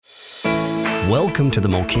Welcome to the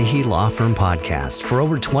Mulcahy Law Firm podcast. For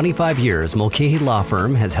over 25 years, Mulcahy Law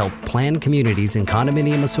Firm has helped planned communities and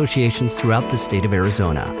condominium associations throughout the state of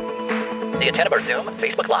Arizona. The intent of our Zoom,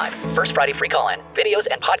 Facebook Live, First Friday free call-in, videos,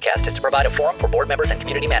 and podcast is to provide a forum for board members and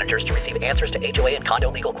community managers to receive answers to HOA and condo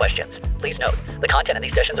legal questions. Please note, the content of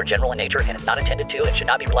these sessions are general in nature and is not intended to and should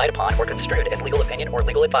not be relied upon or construed as legal opinion or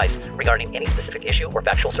legal advice regarding any specific issue or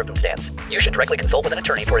factual circumstance. You should directly consult with an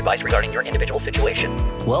attorney for advice regarding your individual situation.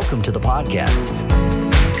 Welcome to the podcast.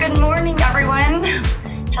 Good morning, everyone.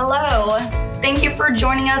 Hello. Thank you for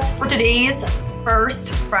joining us for today's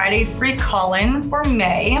First Friday free call-in for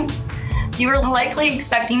May. You were likely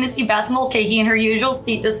expecting to see Beth Mulcahy in her usual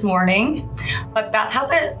seat this morning, but Beth has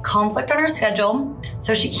a conflict on her schedule,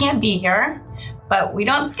 so she can't be here. But we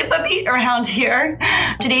don't skip a beat around here.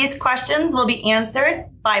 Today's questions will be answered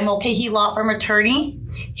by Mulcahy Law Firm attorney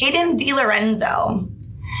Hayden DiLorenzo.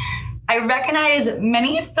 I recognize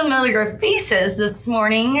many familiar faces this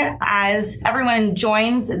morning as everyone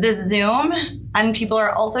joins this Zoom, and people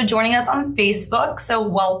are also joining us on Facebook, so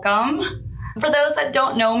welcome. For those that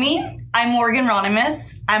don't know me, I'm Morgan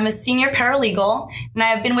Ronimus. I'm a senior paralegal, and I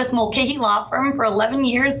have been with Mulcahy Law Firm for 11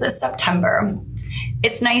 years this September.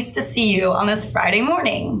 It's nice to see you on this Friday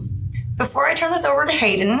morning. Before I turn this over to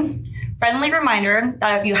Hayden, friendly reminder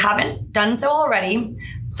that if you haven't done so already,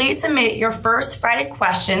 please submit your First Friday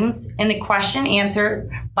questions in the question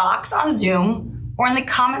answer box on Zoom or in the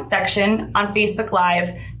comment section on Facebook Live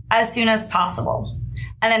as soon as possible.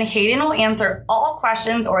 And then Hayden will answer all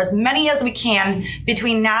questions, or as many as we can,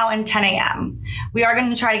 between now and 10 a.m. We are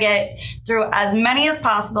going to try to get through as many as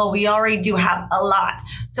possible. We already do have a lot.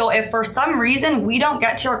 So if for some reason we don't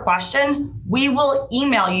get to your question, we will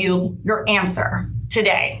email you your answer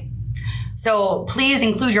today. So please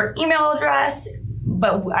include your email address,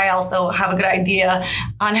 but I also have a good idea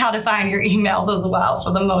on how to find your emails as well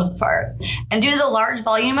for the most part. And due to the large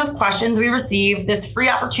volume of questions we receive, this free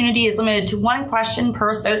opportunity is limited to one question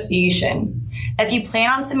per association. If you plan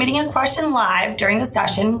on submitting a question live during the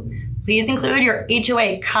session, please include your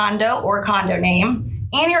HOA condo or condo name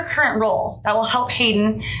and your current role. That will help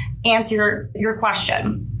Hayden answer your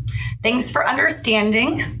question. Thanks for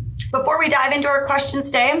understanding. Before we dive into our questions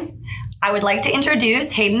today, I would like to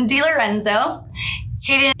introduce Hayden DiLorenzo.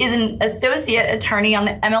 Hayden is an associate attorney on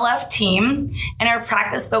the MLF team, and our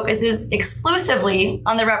practice focuses exclusively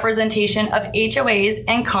on the representation of HOAs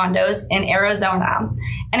and condos in Arizona.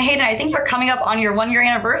 And Hayden, I think you're coming up on your 1-year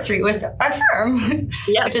anniversary with our firm,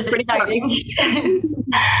 yeah, which is pretty exciting.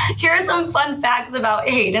 Here are some fun facts about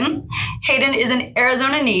Hayden. Hayden is an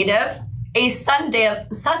Arizona native, a Sun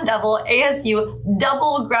Devil ASU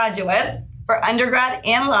double graduate for undergrad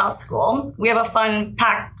and law school. We have a fun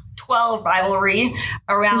Pac-12 rivalry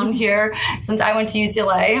around here since I went to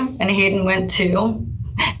UCLA and Hayden went to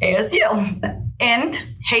ASU. And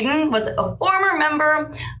Hayden was a former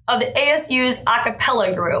member of the ASU's a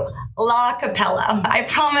cappella group, La Capella. I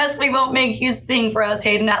promise we won't make you sing for us,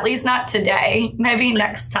 Hayden, at least not today, maybe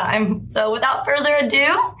next time. So without further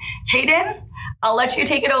ado, Hayden, I'll let you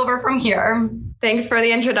take it over from here. Thanks for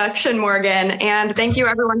the introduction, Morgan, and thank you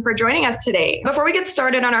everyone for joining us today. Before we get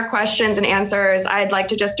started on our questions and answers, I'd like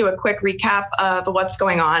to just do a quick recap of what's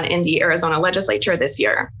going on in the Arizona legislature this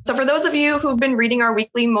year. So for those of you who've been reading our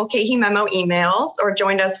weekly Mulcahy Memo emails or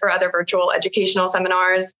joined us for other virtual educational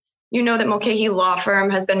seminars, you know that Mulcahy Law Firm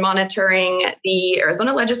has been monitoring the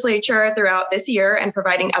Arizona legislature throughout this year and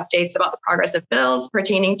providing updates about the progress of bills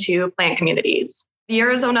pertaining to planned communities. The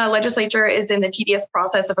Arizona legislature is in the tedious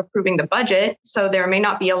process of approving the budget, so there may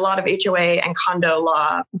not be a lot of HOA and condo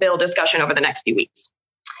law bill discussion over the next few weeks.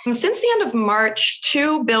 Since the end of March,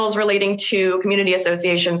 2 bills relating to community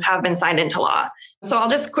associations have been signed into law. So I'll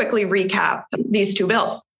just quickly recap these 2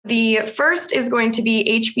 bills. The first is going to be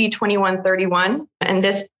HB 2131, and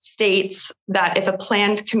this states that if a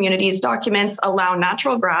planned community's documents allow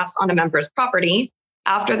natural grass on a member's property,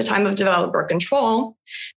 after the time of developer control,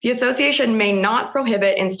 the association may not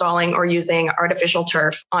prohibit installing or using artificial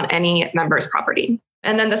turf on any member's property.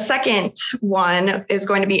 And then the second one is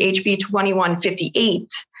going to be HB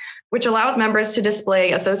 2158, which allows members to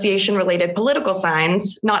display association-related political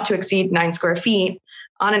signs not to exceed 9 square feet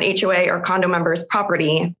on an HOA or condo member's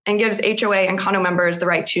property and gives HOA and condo members the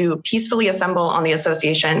right to peacefully assemble on the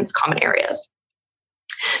association's common areas.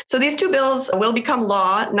 So these 2 bills will become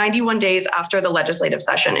law 91 days after the legislative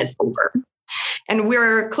session is over. And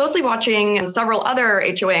we're closely watching several other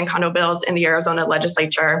HOA and condo bills in the Arizona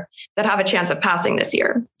legislature that have a chance of passing this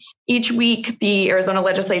year. Each week, the Arizona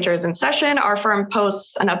legislature is in session. Our firm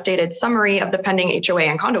posts an updated summary of the pending HOA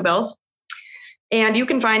and condo bills. And you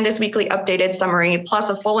can find this weekly updated summary plus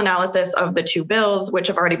a full analysis of the 2 bills, which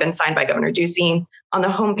have already been signed by Governor Ducey, on the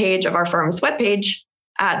homepage of our firm's webpage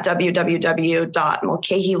at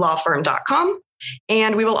www.mulcahylawfirm.com.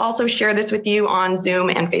 And we will also share this with you on Zoom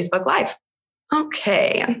and Facebook Live.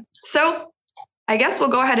 Okay, so I guess we'll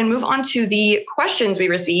go ahead and move on to the questions we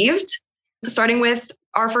received, starting with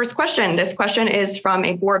our first question. This question is from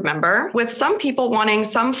a board member. With some people wanting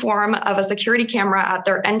some form of a security camera at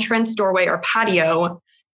their entrance, doorway, or patio,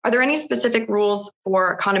 are there any specific rules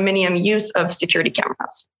for condominium use of security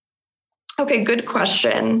cameras? Okay, good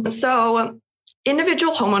question. So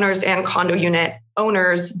individual homeowners and condo unit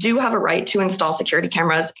owners do have a right to install security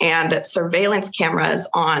cameras and surveillance cameras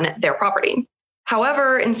on their property.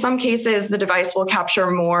 However, in some cases, the device will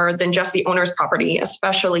capture more than just the owner's property,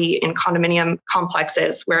 especially in condominium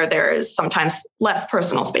complexes where there is sometimes less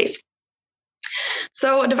personal space.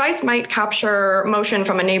 So a device might capture motion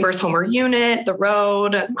from a neighbor's home or unit, the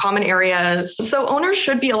road, common areas. So owners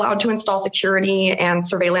should be allowed to install security and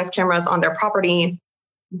surveillance cameras on their property,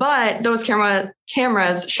 but those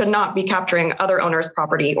cameras should not be capturing other owners'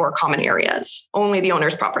 property or common areas, only the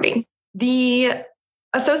owner's property. The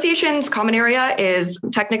association's common area is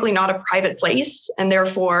technically not a private place, and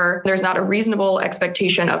therefore there's not a reasonable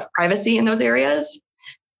expectation of privacy in those areas.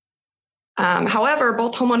 However,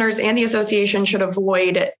 both homeowners and the association should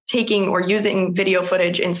avoid taking or using video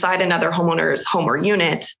footage inside another homeowner's home or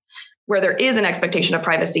unit where there is an expectation of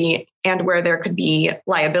privacy and where there could be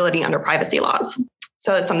liability under privacy laws.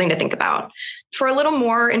 So that's something to think about. For a little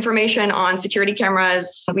more information on security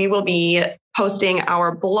cameras, we will be posting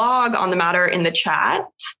our blog on the matter in the chat.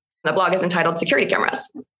 The blog is entitled Security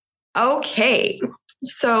Cameras. Okay,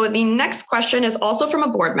 so the next question is also from a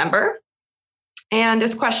board member. And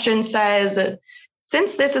this question says,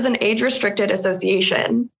 since this is an age-restricted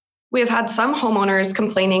association, we have had some homeowners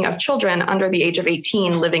complaining of children under the age of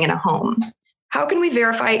 18 living in a home. How can we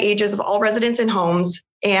verify ages of all residents in homes?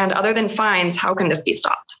 And other than fines, how can this be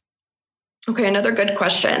stopped? Okay, another good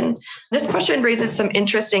question. This question raises some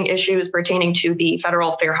interesting issues pertaining to the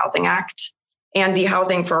Federal Fair Housing Act and the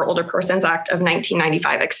Housing for Older Persons Act of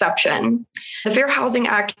 1995 exception. The Fair Housing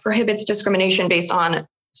Act prohibits discrimination based on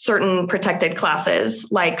certain protected classes,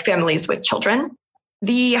 like families with children.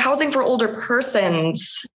 The Housing for Older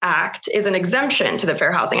Persons Act is an exemption to the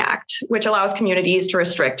Fair Housing Act, which allows communities to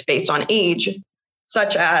restrict based on age,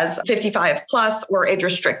 such as 55 plus or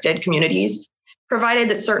age-restricted communities, provided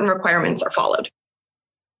that certain requirements are followed.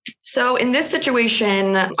 So in this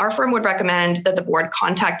situation, our firm would recommend that the board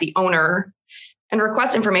contact the owner and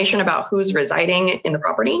request information about who's residing in the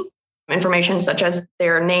property, information such as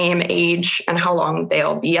their name, age, and how long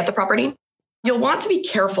they'll be at the property. You'll want to be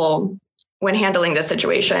careful when handling this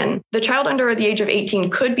situation. The child under the age of 18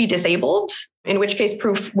 could be disabled, in which case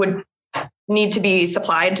proof would need to be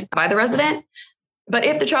supplied by the resident. But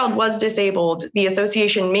if the child was disabled, the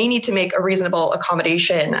association may need to make a reasonable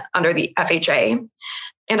accommodation under the FHA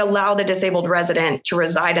and allow the disabled resident to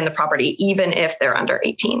reside in the property, even if they're under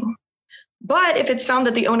 18. But if it's found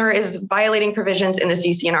that the owner is violating provisions in the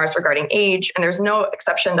CC&Rs regarding age, and there's no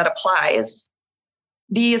exception that applies,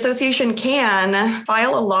 the association can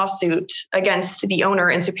file a lawsuit against the owner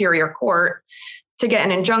in Superior Court to get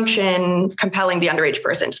an injunction compelling the underage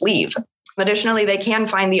person to leave. Additionally, they can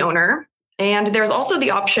fine the owner. And there's also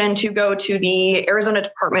the option to go to the Arizona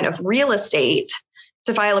Department of Real Estate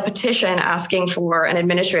to file a petition asking for an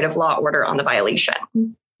administrative law order on the violation.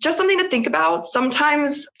 Just something to think about.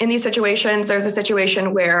 Sometimes in these situations, there's a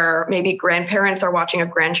situation where maybe grandparents are watching a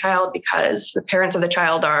grandchild because the parents of the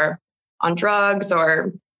child are on drugs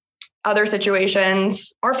or other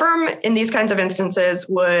situations. Our firm in these kinds of instances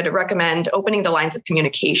would recommend opening the lines of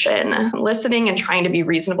communication, listening and trying to be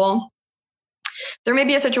reasonable. There may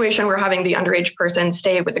be a situation where having the underage person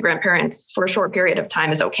stay with the grandparents for a short period of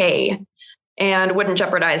time is okay and wouldn't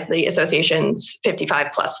jeopardize the association's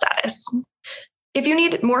 55 plus status. If you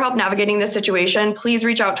need more help navigating this situation, please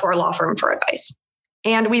reach out to our law firm for advice.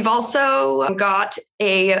 And we've also got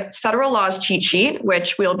a federal laws cheat sheet,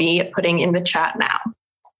 which we'll be putting in the chat now.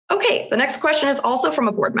 Okay, the next question is also from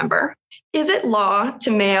a board member. Is it law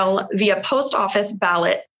to mail via post office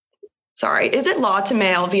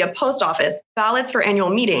ballots for annual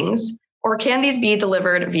meetings, or can these be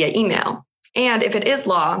delivered via email? And if it is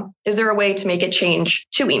law, is there a way to make it change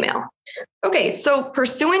to email? Okay, so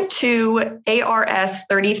pursuant to ARS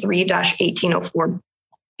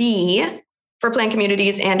 33-1804B for planned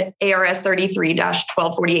communities and ARS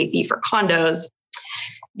 33-1248B for condos,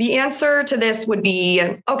 the answer to this would be,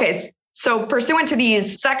 okay, So pursuant to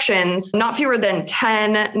these sections, not fewer than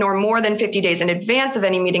 10 nor more than 50 days in advance of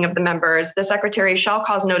any meeting of the members, the secretary shall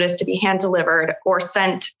cause notice to be hand delivered or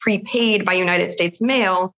sent prepaid by United States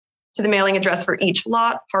mail to the mailing address for each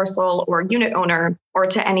lot, parcel, or unit owner, or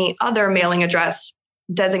to any other mailing address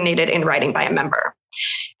designated in writing by a member.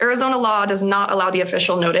 Arizona law does not allow the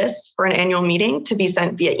official notice for an annual meeting to be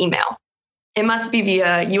sent via email. It must be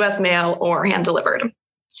via U.S. mail or hand delivered.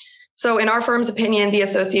 So in our firm's opinion, the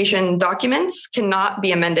association documents cannot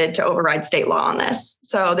be amended to override state law on this.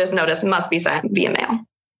 So this notice must be sent via mail.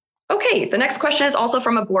 Okay, the next question is also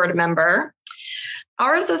from a board member.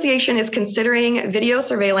 Our association is considering video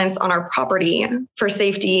surveillance on our property for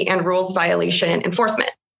safety and rules violation enforcement.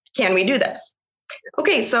 Can we do this?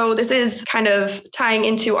 Okay, so this is kind of tying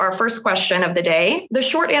into our first question of the day. The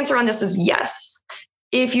short answer on this is yes.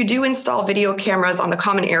 If you do install video cameras on the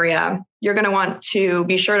common area, you're going to want to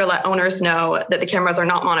be sure to let owners know that the cameras are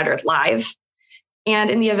not monitored live, and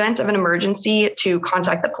in the event of an emergency, to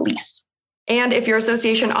contact the police. And if your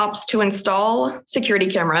association opts to install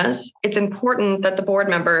security cameras, it's important that the board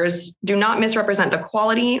members do not misrepresent the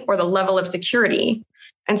quality or the level of security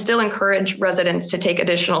and still encourage residents to take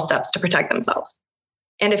additional steps to protect themselves.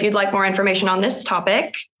 And if you'd like more information on this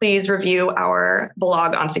topic, please review our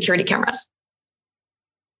blog on security cameras.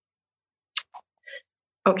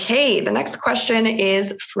 Okay, the next question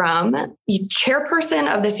is from the chairperson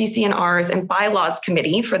of the CC&Rs and Bylaws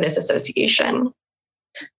Committee for this association.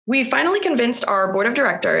 We finally convinced our board of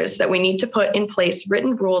directors that we need to put in place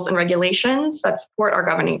written rules and regulations that support our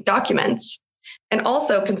governing documents and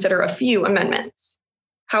also consider a few amendments.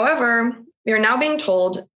 However, we are now being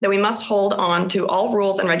told that we must hold on to all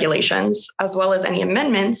rules and regulations as well as any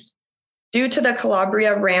amendments due to the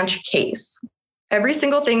Calabria Ranch case. Every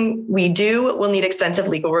single thing we do will need extensive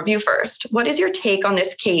legal review first. What is your take on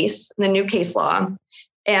this case, the new case law,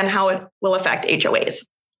 and how it will affect HOAs?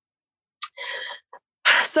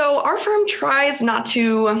 So our firm tries not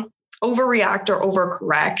to overreact or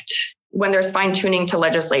overcorrect when there's fine-tuning to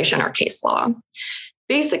legislation or case law.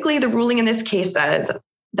 Basically, the ruling in this case says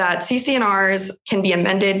that CC&Rs can be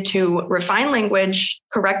amended to refine language,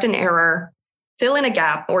 correct an error, fill in a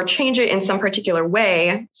gap, or change it in some particular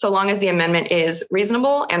way, so long as the amendment is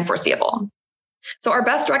reasonable and foreseeable. So our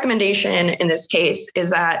best recommendation in this case is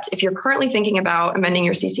that if you're currently thinking about amending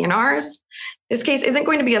your CC&Rs, this case isn't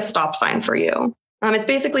going to be a stop sign for you. It's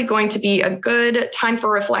basically going to be a good time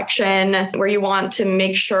for reflection where you want to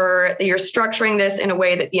make sure that you're structuring this in a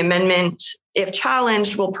way that the amendment, if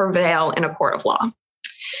challenged, will prevail in a court of law.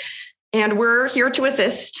 And we're here to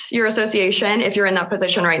assist your association if you're in that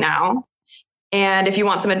position right now. And if you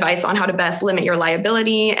want some advice on how to best limit your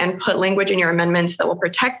liability and put language in your amendments that will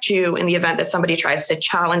protect you in the event that somebody tries to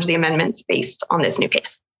challenge the amendments based on this new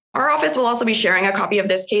case. Our office will also be sharing a copy of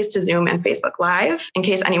this case to Zoom and Facebook Live in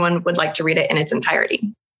case anyone would like to read it in its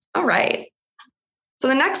entirety. All right. So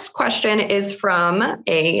the next question is from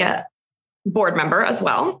a board member as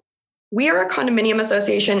well. We are a condominium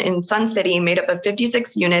association in Sun City made up of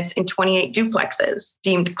 56 units in 28 duplexes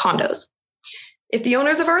deemed condos. If the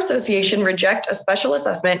owners of our association reject a special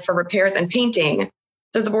assessment for repairs and painting,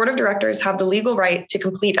 does the board of directors have the legal right to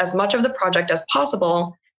complete as much of the project as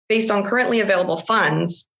possible based on currently available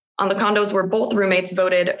funds on the condos where both roommates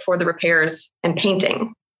voted for the repairs and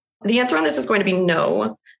painting? The answer on this is going to be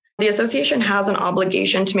no. The association has an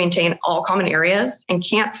obligation to maintain all common areas and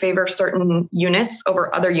can't favor certain units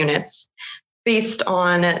over other units based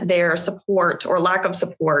on their support or lack of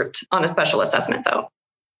support on a special assessment vote.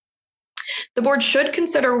 The board should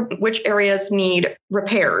consider which areas need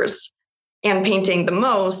repairs and painting the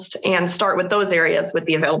most and start with those areas with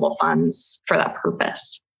the available funds for that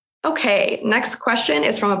purpose. Okay, next question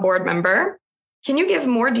is from a board member. Can you give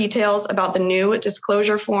more details about the new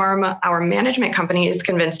disclosure form our management company is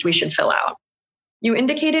convinced we should fill out? You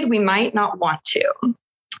indicated we might not want to.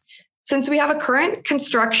 Since we have a current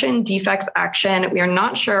construction defects action, we are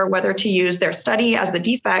not sure whether to use their study as the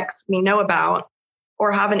defects we know about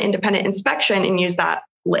or have an independent inspection and use that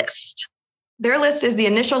list. Their list is the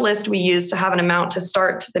initial list we use to have an amount to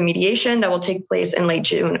start the mediation that will take place in late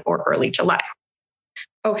June or early July.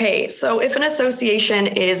 Okay, so if an association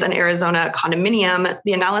is an Arizona condominium,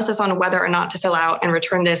 the analysis on whether or not to fill out and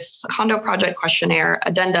return this condo project questionnaire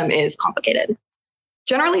addendum is complicated.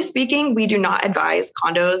 Generally speaking, we do not advise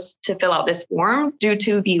condos to fill out this form due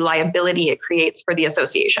to the liability it creates for the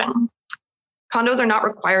association. Condos are not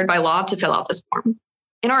required by law to fill out this form.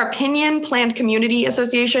 In our opinion, planned community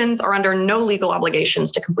associations are under no legal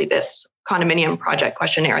obligations to complete this condominium project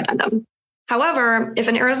questionnaire addendum. However, if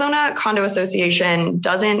an Arizona condo association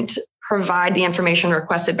doesn't provide the information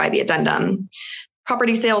requested by the addendum,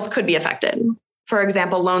 property sales could be affected. For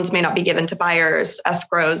example, loans may not be given to buyers,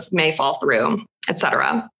 escrows may fall through,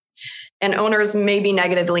 etc. And owners may be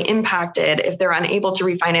negatively impacted if they're unable to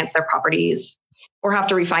refinance their properties or have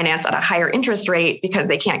to refinance at a higher interest rate because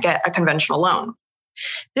they can't get a conventional loan.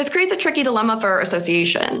 This creates a tricky dilemma for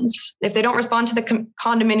associations. If they don't respond to the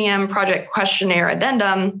condominium project questionnaire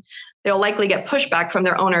addendum, they'll likely get pushback from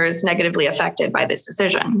their owners negatively affected by this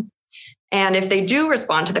decision. And if they do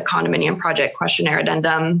respond to the condominium project questionnaire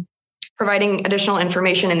addendum, providing additional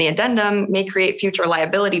information in the addendum may create future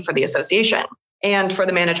liability for the association and for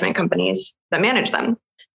the management companies that manage them.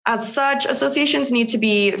 As such, associations need to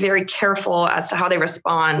be very careful as to how they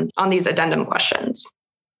respond on these addendum questions.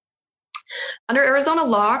 Under Arizona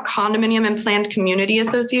law, condominium and planned community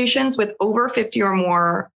associations with over 50 or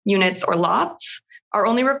more units or lots are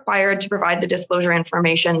only required to provide the disclosure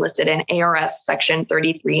information listed in ARS Section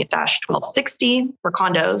 33-1260 for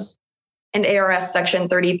condos and ARS Section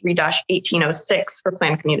 33-1806 for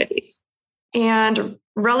planned communities. And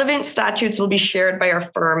relevant statutes will be shared by our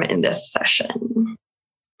firm in this session.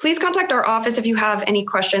 Please contact our office if you have any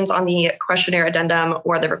questions on the questionnaire addendum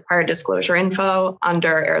or the required disclosure info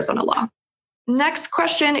under Arizona law. Next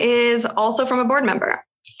question is also from a board member.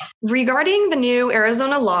 Regarding the new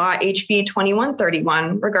Arizona law, HB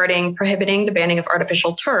 2131, regarding prohibiting the banning of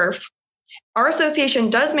artificial turf, our association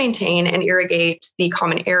does maintain and irrigate the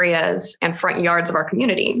common areas and front yards of our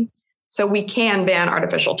community, so we can ban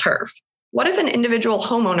artificial turf. What if an individual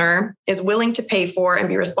homeowner is willing to pay for and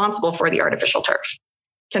be responsible for the artificial turf?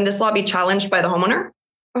 Can this law be challenged by the homeowner?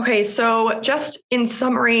 Okay, so just in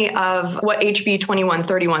summary of what HB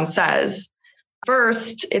 2131 says,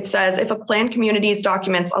 first, it says if a planned community's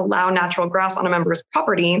documents allow natural grass on a member's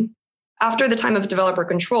property, after the time of developer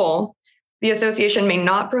control, the association may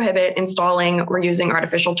not prohibit installing or using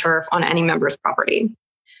artificial turf on any member's property.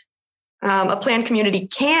 A planned community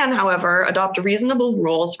can, however, adopt reasonable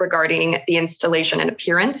rules regarding the installation and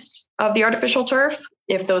appearance of the artificial turf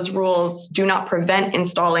if those rules do not prevent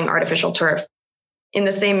installing artificial turf in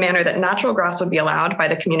the same manner that natural grass would be allowed by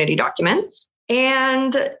the community documents.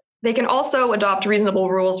 And they can also adopt reasonable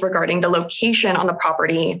rules regarding the location on the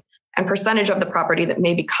property and percentage of the property that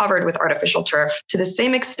may be covered with artificial turf to the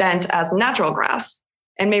same extent as natural grass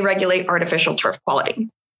and may regulate artificial turf quality.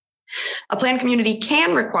 A planned community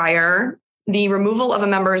can require the removal of a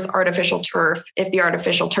member's artificial turf if the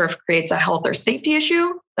artificial turf creates a health or safety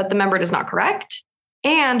issue that the member does not correct,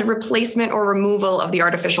 and replacement or removal of the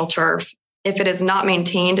artificial turf if it is not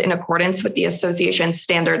maintained in accordance with the association's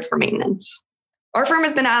standards for maintenance. Our firm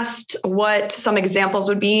has been asked what some examples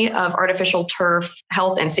would be of artificial turf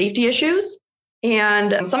health and safety issues.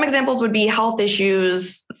 And some examples would be health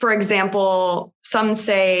issues. For example, some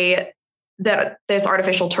say that this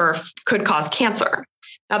artificial turf could cause cancer.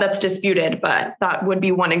 Now that's disputed, but that would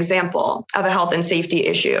be one example of a health and safety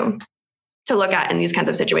issue to look at in these kinds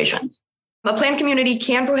of situations. A planned community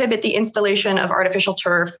can prohibit the installation of artificial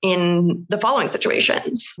turf in the following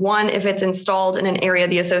situations. One, if it's installed in an area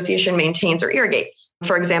the association maintains or irrigates.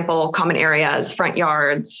 For example, common areas, front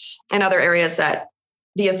yards, and other areas that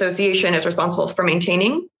the association is responsible for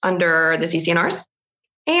maintaining under the CC&Rs.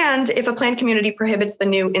 And if a planned community prohibits the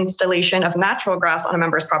new installation of natural grass on a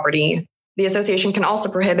member's property, the association can also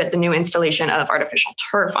prohibit the new installation of artificial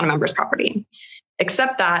turf on a member's property.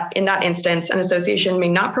 Except that in that instance, an association may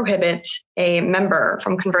not prohibit a member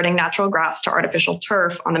from converting natural grass to artificial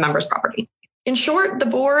turf on the member's property. In short, the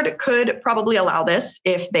board could probably allow this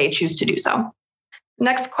if they choose to do so.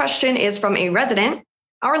 Next question is from a resident.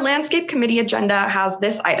 Our landscape committee agenda has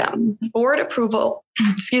this item, board approval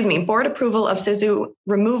of SISU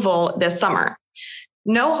removal this summer.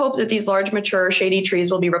 No hope that these large, mature, shady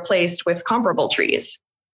trees will be replaced with comparable trees.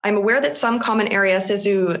 I'm aware that some common area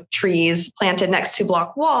SISU trees planted next to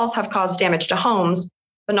block walls have caused damage to homes,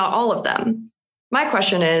 but not all of them. My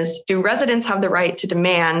question is, do residents have the right to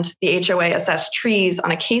demand the HOA assess trees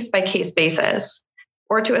on a case-by-case basis,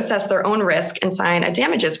 or to assess their own risk and sign a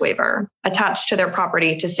damages waiver attached to their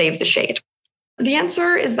property to save the shade? The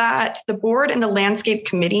answer is that the board and the landscape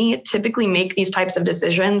committee typically make these types of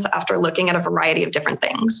decisions after looking at a variety of different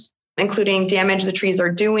things, including damage the trees are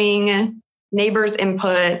doing, neighbors'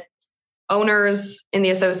 input, owners in the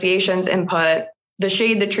association's input, the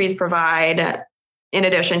shade the trees provide, in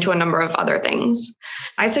addition to a number of other things.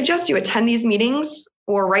 I suggest you attend these meetings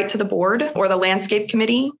or write to the board or the landscape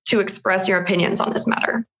committee to express your opinions on this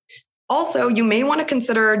matter. Also, you may want to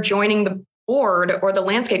consider joining the board or the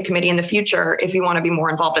landscape committee in the future if you want to be more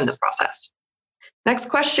involved in this process. Next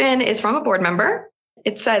question is from a board member.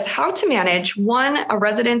 It says, how to manage 1, a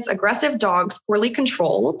resident's aggressive dogs poorly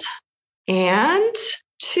controlled, and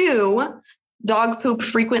 2, dog poop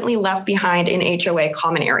frequently left behind in HOA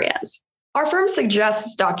common areas. Our firm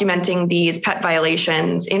suggests documenting these pet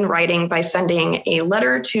violations in writing by sending a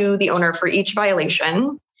letter to the owner for each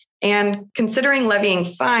violation and considering levying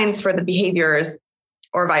fines for the behaviors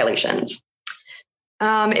or violations.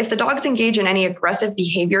 If the dogs engage in any aggressive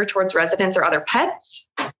behavior towards residents or other pets,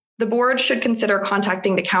 the board should consider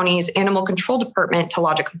contacting the county's animal control department to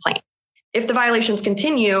lodge a complaint. If the violations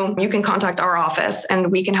continue, you can contact our office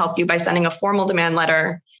and we can help you by sending a formal demand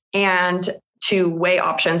letter and to weigh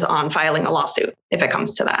options on filing a lawsuit if it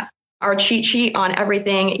comes to that. Our cheat sheet on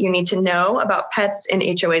everything you need to know about pets in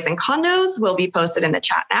HOAs and condos will be posted in the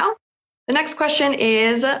chat now. The next question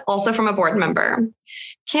is also from a board member.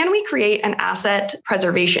 Can we create an asset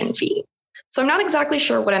preservation fee? So I'm not exactly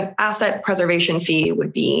sure what an asset preservation fee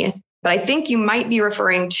would be, but I think you might be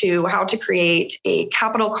referring to how to create a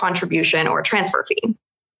capital contribution or transfer fee.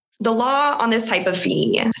 The law on this type of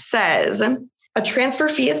fee says a transfer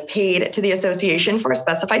fee is paid to the association for a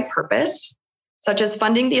specified purpose, such as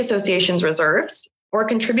funding the association's reserves or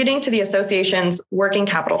contributing to the association's working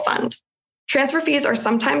capital fund. Transfer fees are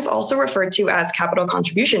sometimes also referred to as capital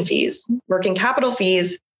contribution fees, working capital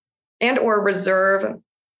fees, and or reserve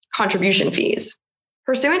contribution fees.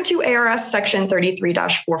 Pursuant to ARS Section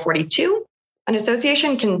 33-442, an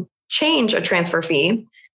association can change a transfer fee,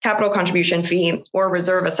 capital contribution fee, or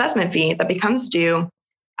reserve assessment fee that becomes due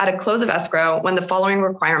at a close of escrow when the following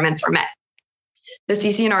requirements are met. The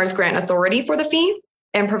CC&Rs grant authority for the fee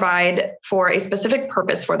and provide for a specific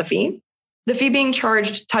purpose for the fee. The fee being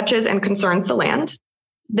charged touches and concerns the land.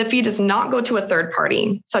 The fee does not go to a third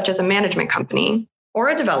party, such as a management company or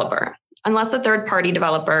a developer, unless the third party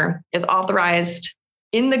developer is authorized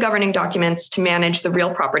in the governing documents to manage the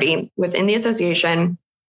real property within the association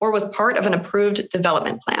or was part of an approved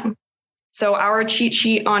development plan. So our cheat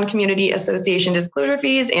sheet on community association disclosure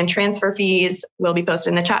fees and transfer fees will be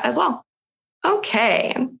posted in the chat as well.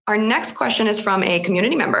 Okay, our next question is from a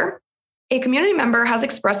community member. A community member has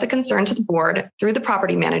expressed a concern to the board through the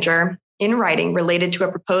property manager in writing related to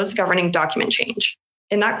a proposed governing document change.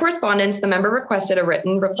 In that correspondence, the member requested a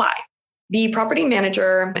written reply. The property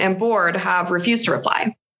manager and board have refused to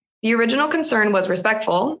reply. The original concern was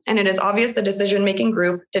respectful, and it is obvious the decision-making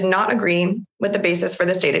group did not agree with the basis for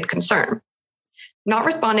the stated concern. Not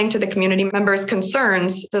responding to the community member's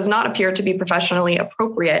concerns does not appear to be professionally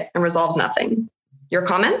appropriate and resolves nothing. Your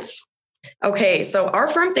comments? Okay, so our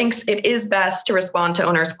firm thinks it is best to respond to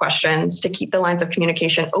owners' questions to keep the lines of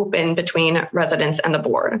communication open between residents and the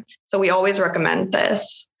board. So we always recommend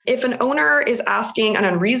this. If an owner is asking an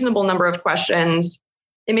unreasonable number of questions,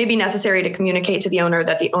 it may be necessary to communicate to the owner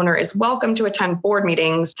that the owner is welcome to attend board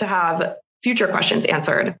meetings to have future questions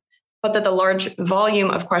answered, but that the large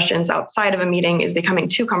volume of questions outside of a meeting is becoming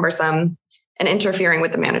too cumbersome and interfering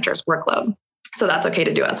with the manager's workload. So that's okay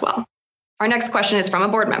to do as well. Our next question is from a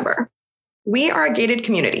board member. We are a gated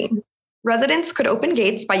community. Residents could open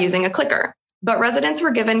gates by using a clicker, but residents were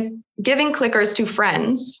giving clickers to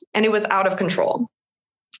friends, and it was out of control.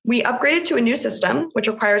 We upgraded to a new system, which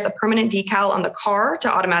requires a permanent decal on the car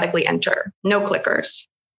to automatically enter, no clickers.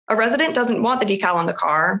 A resident doesn't want the decal on the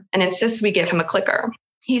car and insists we give him a clicker.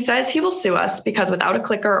 He says he will sue us because without a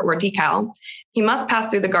clicker or decal, he must pass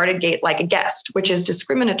through the guarded gate like a guest, which is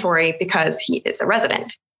discriminatory because he is a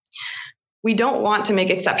resident. We don't want to make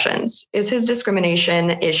exceptions. Is his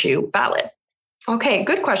discrimination issue valid? Okay,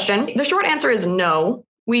 good question. The short answer is no.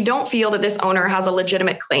 We don't feel that this owner has a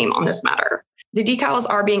legitimate claim on this matter. The decals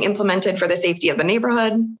are being implemented for the safety of the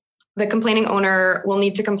neighborhood. The complaining owner will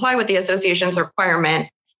need to comply with the association's requirement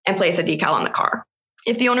and place a decal on the car.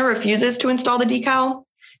 If the owner refuses to install the decal,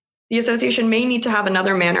 the association may need to have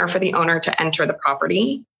another manner for the owner to enter the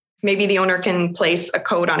property. Maybe the owner can place a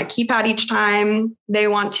code on a keypad each time they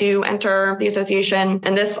want to enter the association.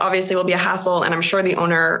 And this obviously will be a hassle, and I'm sure the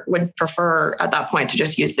owner would prefer at that point to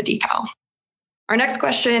just use the decal. Our next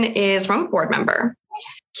question is from a board member.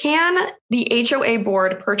 Can the HOA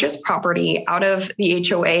board purchase property out of the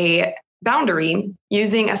HOA boundary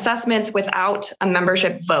using assessments without a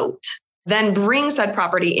membership vote, then bring said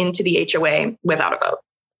property into the HOA without a vote?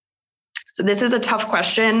 So this is a tough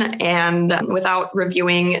question, and without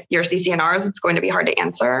reviewing your CC&Rs, it's going to be hard to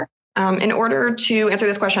answer. In order to answer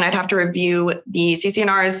this question, I'd have to review the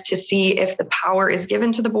CC&Rs to see if the power is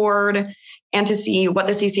given to the board and to see what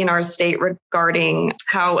the CC&Rs state regarding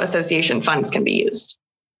how association funds can be used.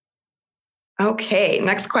 Okay,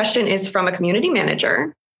 next question is from a community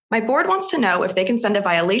manager. My board wants to know if they can send a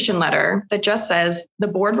violation letter that just says, the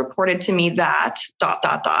board reported to me that ...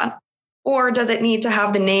 Or does it need to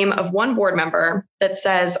have the name of one board member that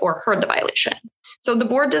says or heard the violation? So the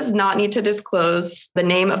board does not need to disclose the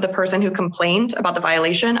name of the person who complained about the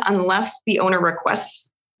violation unless the owner requests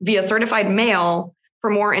via certified mail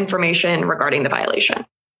for more information regarding the violation.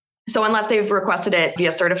 So unless they've requested it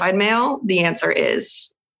via certified mail, the answer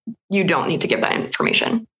is you don't need to give that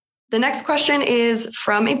information. The next question is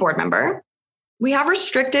from a board member. We have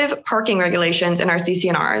restrictive parking regulations in our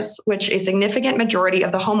CC&Rs, which a significant majority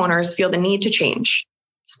of the homeowners feel the need to change.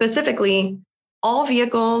 Specifically, all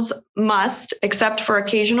vehicles must, except for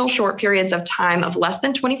occasional short periods of time of less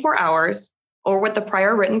than 24 hours, or with the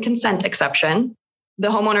prior written consent exception, the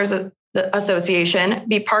homeowners association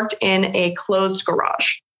be parked in a closed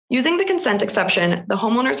garage. Using the consent exception, the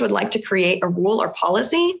homeowners would like to create a rule or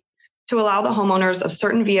policy to allow the homeowners of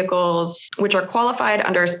certain vehicles, which are qualified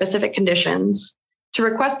under specific conditions, to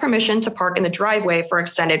request permission to park in the driveway for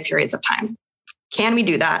extended periods of time. Can we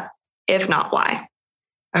do that? If not, why?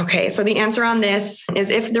 Okay, so the answer on this is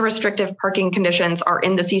if the restrictive parking conditions are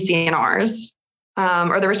in the CC&Rs,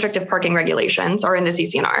 or the restrictive parking regulations are in the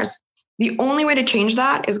CC&Rs. The only way to change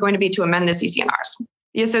that is going to be to amend the CC&Rs.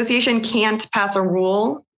 The association can't pass a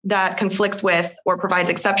rule that conflicts with or provides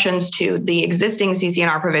exceptions to the existing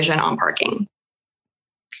CC&R provision on parking.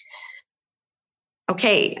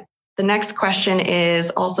 Okay, the next question is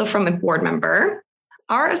also from a board member.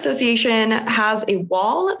 Our association has a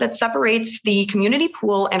wall that separates the community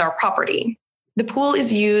pool and our property. The pool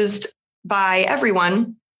is used by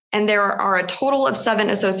everyone, and there are a total of 7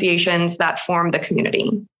 associations that form the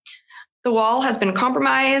community. The wall has been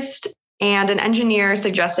compromised, and an engineer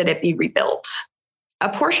suggested it be rebuilt. A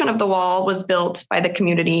portion of the wall was built by the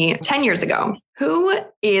community 10 years ago. Who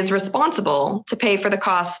is responsible to pay for the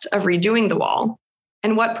cost of redoing the wall?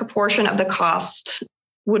 And what proportion of the cost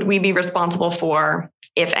would we be responsible for,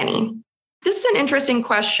 if any? This is an interesting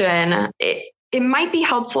question. It might be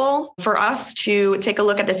helpful for us to take a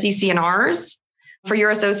look at the CC&Rs for your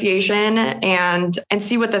association and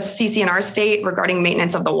see what the CC&R state regarding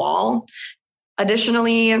maintenance of the wall.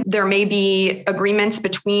 Additionally, there may be agreements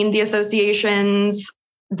between the associations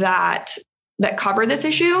that cover this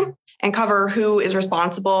issue and cover who is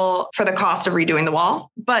responsible for the cost of redoing the wall.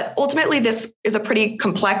 But ultimately, this is a pretty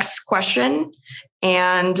complex question,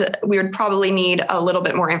 and we would probably need a little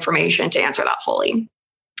bit more information to answer that fully.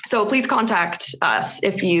 So please contact us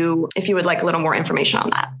if you would like a little more information on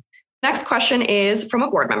that. Next question is from a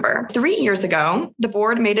board member. 3 years ago, the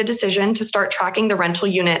board made a decision to start tracking the rental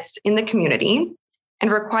units in the community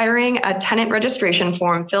and requiring a tenant registration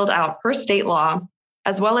form filled out per state law,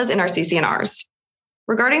 as well as in our CC&Rs.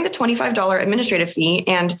 Regarding the $25 administrative fee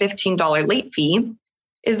and $15 late fee,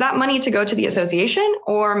 is that money to go to the association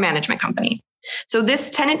or management company? So this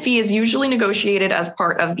tenant fee is usually negotiated as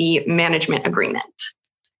part of the management agreement.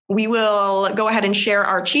 We will go ahead and share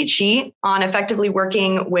our cheat sheet on effectively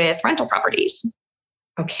working with rental properties.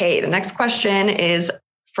 Okay, the next question is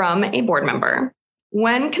from a board member.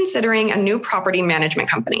 When considering a new property management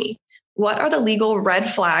company, what are the legal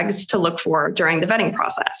red flags to look for during the vetting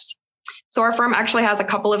process? So our firm actually has a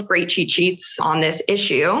couple of great cheat sheets on this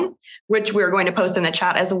issue, which we're going to post in the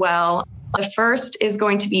chat as well. The first is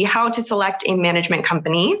going to be how to select a management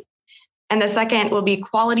company. And the second will be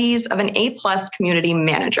qualities of an A+ community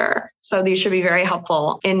manager. So these should be very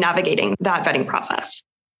helpful in navigating that vetting process.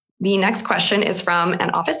 The next question is from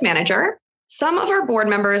an office manager. Some of our board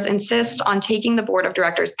members insist on taking the board of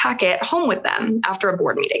directors packet home with them after a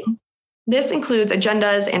board meeting. This includes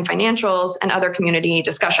agendas and financials and other community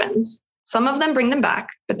discussions. Some of them bring them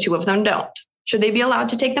back, but 2 of them don't. Should they be allowed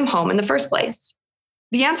to take them home in the first place?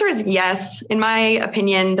 The answer is yes. In my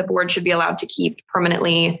opinion, the board should be allowed to keep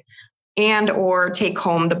permanently and or take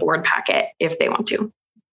home the board packet if they want to.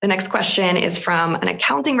 The next question is from an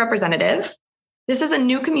accounting representative. This is a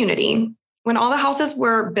new community. When all the houses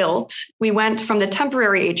were built, we went from the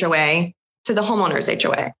temporary HOA to the homeowners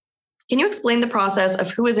HOA. Can you explain the process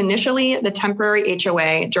of who is initially the temporary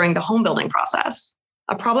HOA during the home building process?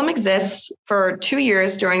 A problem exists for 2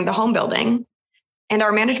 years during the home building, and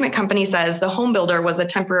our management company says the home builder was the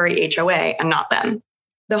temporary HOA and not them.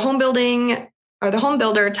 The home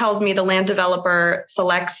builder tells me the land developer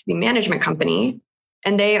selects the management company,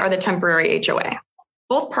 and they are the temporary HOA.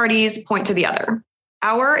 Both parties point to the other.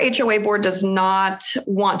 Our HOA board does not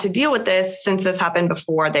want to deal with this since this happened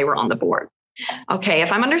before they were on the board. Okay,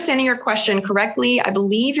 if I'm understanding your question correctly, I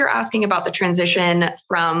believe you're asking about the transition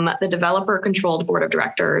from the developer-controlled board of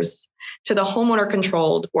directors to the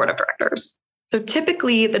homeowner-controlled board of directors. So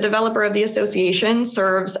typically, the developer of the association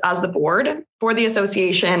serves as the board for the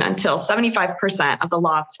association until 75% of the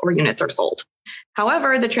lots or units are sold.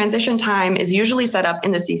 However, the transition time is usually set up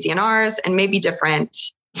in the CC&Rs and may be different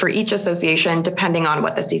for each association depending on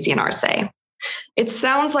what the CC&Rs say. It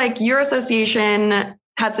sounds like your association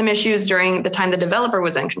had some issues during the time the developer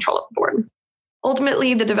was in control of the board.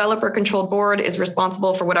 Ultimately, the developer-controlled board is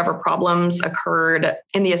responsible for whatever problems occurred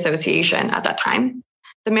in the association at that time.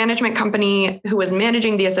 The management company who was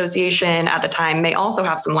managing the association at the time may also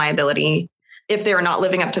have some liability if they are not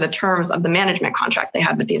living up to the terms of the management contract they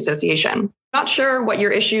had with the association. Not sure what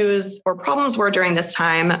your issues or problems were during this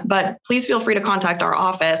time, but please feel free to contact our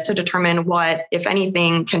office to determine what, if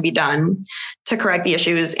anything, can be done to correct the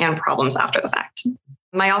issues and problems after the fact.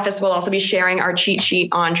 My office will also be sharing our cheat sheet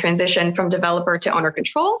on transition from developer to owner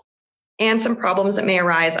control and some problems that may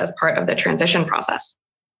arise as part of the transition process.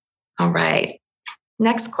 All right.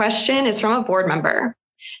 Next question is from a board member.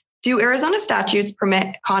 Do Arizona statutes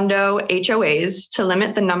permit condo HOAs to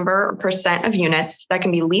limit the number or percent of units that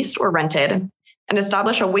can be leased or rented and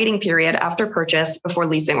establish a waiting period after purchase before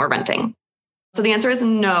leasing or renting? So the answer is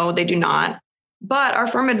no, they do not. But our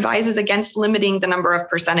firm advises against limiting the number of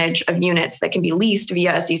percentage of units that can be leased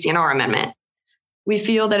via a CC&R amendment. We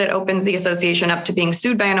feel that it opens the association up to being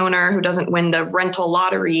sued by an owner who doesn't win the rental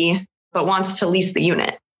lottery, but wants to lease the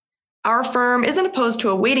unit. Our firm isn't opposed to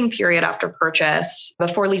a waiting period after purchase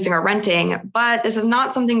before leasing or renting, but this is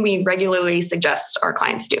not something we regularly suggest our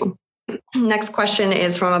clients do. Next question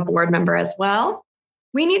is from a board member as well.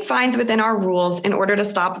 We need fines within our rules in order to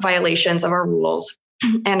stop violations of our rules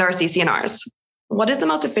and our CC&Rs. What is the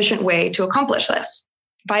most efficient way to accomplish this?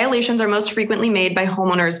 Violations are most frequently made by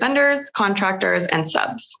homeowners, vendors, contractors, and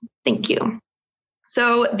subs. Thank you.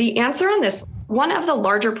 So the answer on this, one of the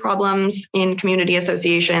larger problems in community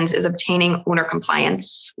associations is obtaining owner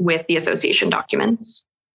compliance with the association documents.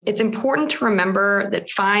 It's important to remember that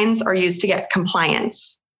fines are used to get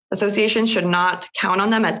compliance. Associations should not count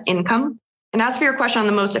on them as income. And as for your question on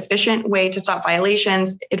the most efficient way to stop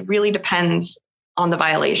violations, it really depends on the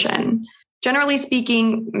violation. Generally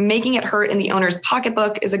speaking, making it hurt in the owner's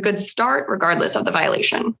pocketbook is a good start regardless of the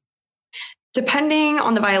violation. Depending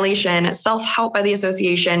on the violation, self-help by the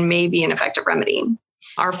association may be an effective remedy.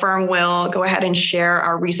 Our firm will go ahead and share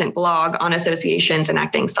our recent blog on associations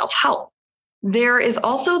enacting self-help. There is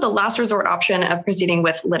also the last resort option of proceeding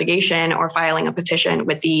with litigation or filing a petition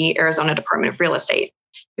with the Arizona Department of Real Estate.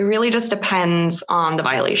 It really just depends on the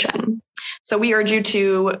violation. So we urge you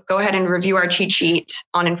to go ahead and review our cheat sheet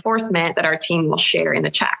on enforcement that our team will share in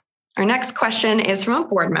the chat. Our next question is from a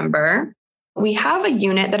board member. We have a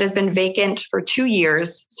unit that has been vacant for 2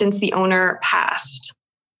 years since the owner passed.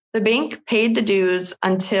 The bank paid the dues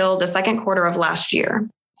until the second quarter of last year.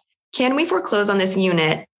 Can we foreclose on this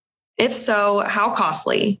unit? If so, how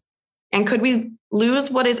costly? And could we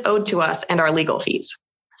lose what is owed to us and our legal fees?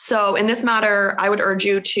 So in this matter, I would urge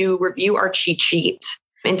you to review our cheat sheet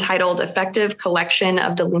entitled Effective Collection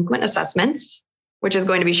of Delinquent Assessments, which is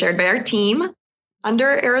going to be shared by our team.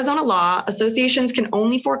 Under Arizona law, associations can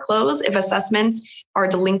only foreclose if assessments are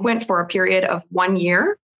delinquent for a period of 1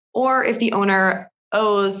 year, or if the owner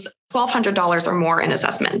owes $1,200 or more in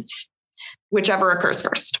assessments, whichever occurs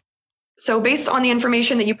first. So based on the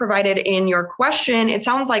information that you provided in your question, it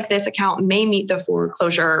sounds like this account may meet the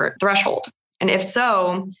foreclosure threshold. And if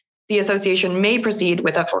so, the association may proceed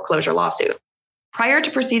with a foreclosure lawsuit. Prior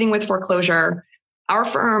to proceeding with foreclosure, our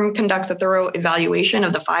firm conducts a thorough evaluation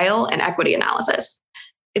of the file and equity analysis.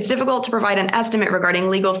 It's difficult to provide an estimate regarding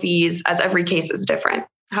legal fees as every case is different.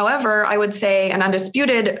 However, I would say an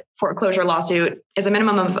undisputed foreclosure lawsuit is a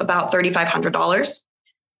minimum of about $3,500.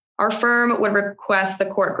 Our firm would request the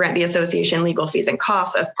court grant the association legal fees and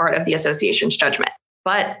costs as part of the association's judgment,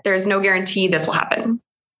 but there's no guarantee this will happen.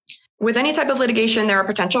 With any type of litigation, there are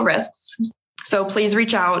potential risks, so please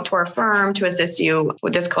reach out to our firm to assist you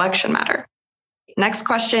with this collection matter. Next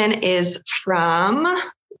question is from,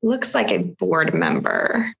 looks like a board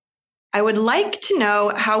member. I would like to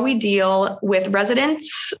know how we deal with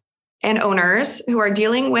residents and owners who are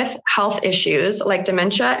dealing with health issues like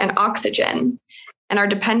dementia and oxygen and are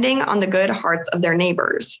depending on the good hearts of their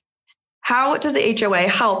neighbors. How does the HOA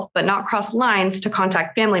help but not cross lines to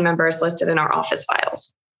contact family members listed in our office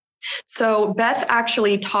files? So Beth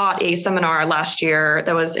actually taught a seminar last year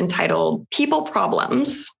that was entitled People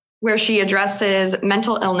Problems, where she addresses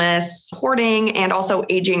mental illness, hoarding, and also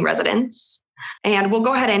aging residents. And we'll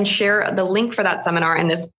go ahead and share the link for that seminar in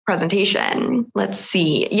this presentation. Let's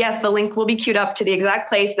see. Yes, the link will be queued up to the exact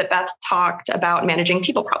place that Beth talked about managing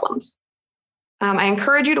people problems. I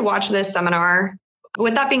encourage you to watch this seminar.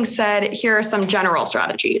 With that being said, here are some general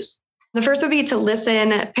strategies. The first would be to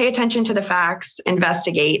listen, pay attention to the facts,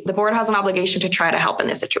 investigate. The board has an obligation to try to help in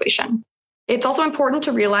this situation. It's also important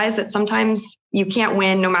to realize that sometimes you can't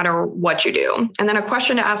win no matter what you do. And then a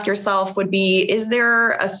question to ask yourself would be, is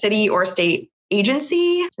there a city or state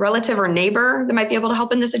agency, relative or neighbor that might be able to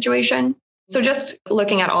help in this situation? So just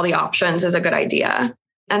looking at all the options is a good idea.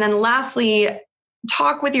 And then lastly,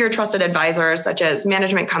 talk with your trusted advisors, such as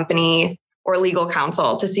management company or legal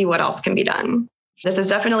counsel, to see what else can be done. This is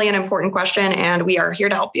definitely an important question, and we are here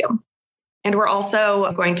to help you. And we're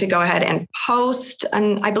also going to go ahead and post,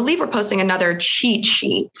 and I believe we're posting another cheat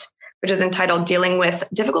sheet, which is entitled Dealing with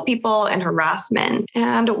Difficult People and Harassment.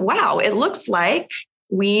 And wow, it looks like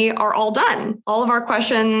we are all done. All of our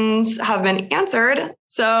questions have been answered.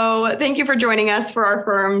 So thank you for joining us for our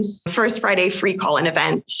firm's First Friday free call-in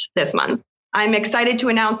event this month. I'm excited to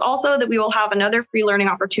announce also that we will have another free learning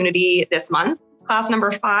opportunity this month. Class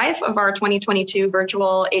number 5 of our 2022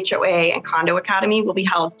 virtual HOA and Condo Academy will be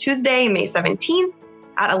held Tuesday, May 17th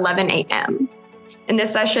at 11 a.m. In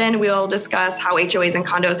this session, we'll discuss how HOAs and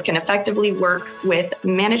condos can effectively work with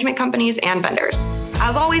management companies and vendors.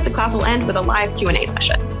 As always, the class will end with a live Q&A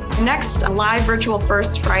session. Next, a live virtual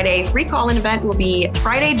First Friday free call-in event will be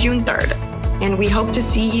Friday, June 3rd. And we hope to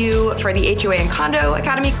see you for the HOA and Condo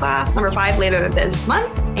Academy class number 5 later this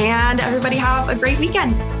month. And everybody have a great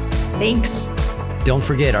weekend. Thanks. Don't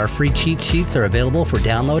forget, our free cheat sheets are available for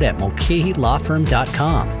download at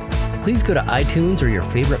mulcahylawfirm.com. Please go to iTunes or your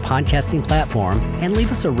favorite podcasting platform and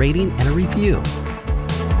leave us a rating and a review.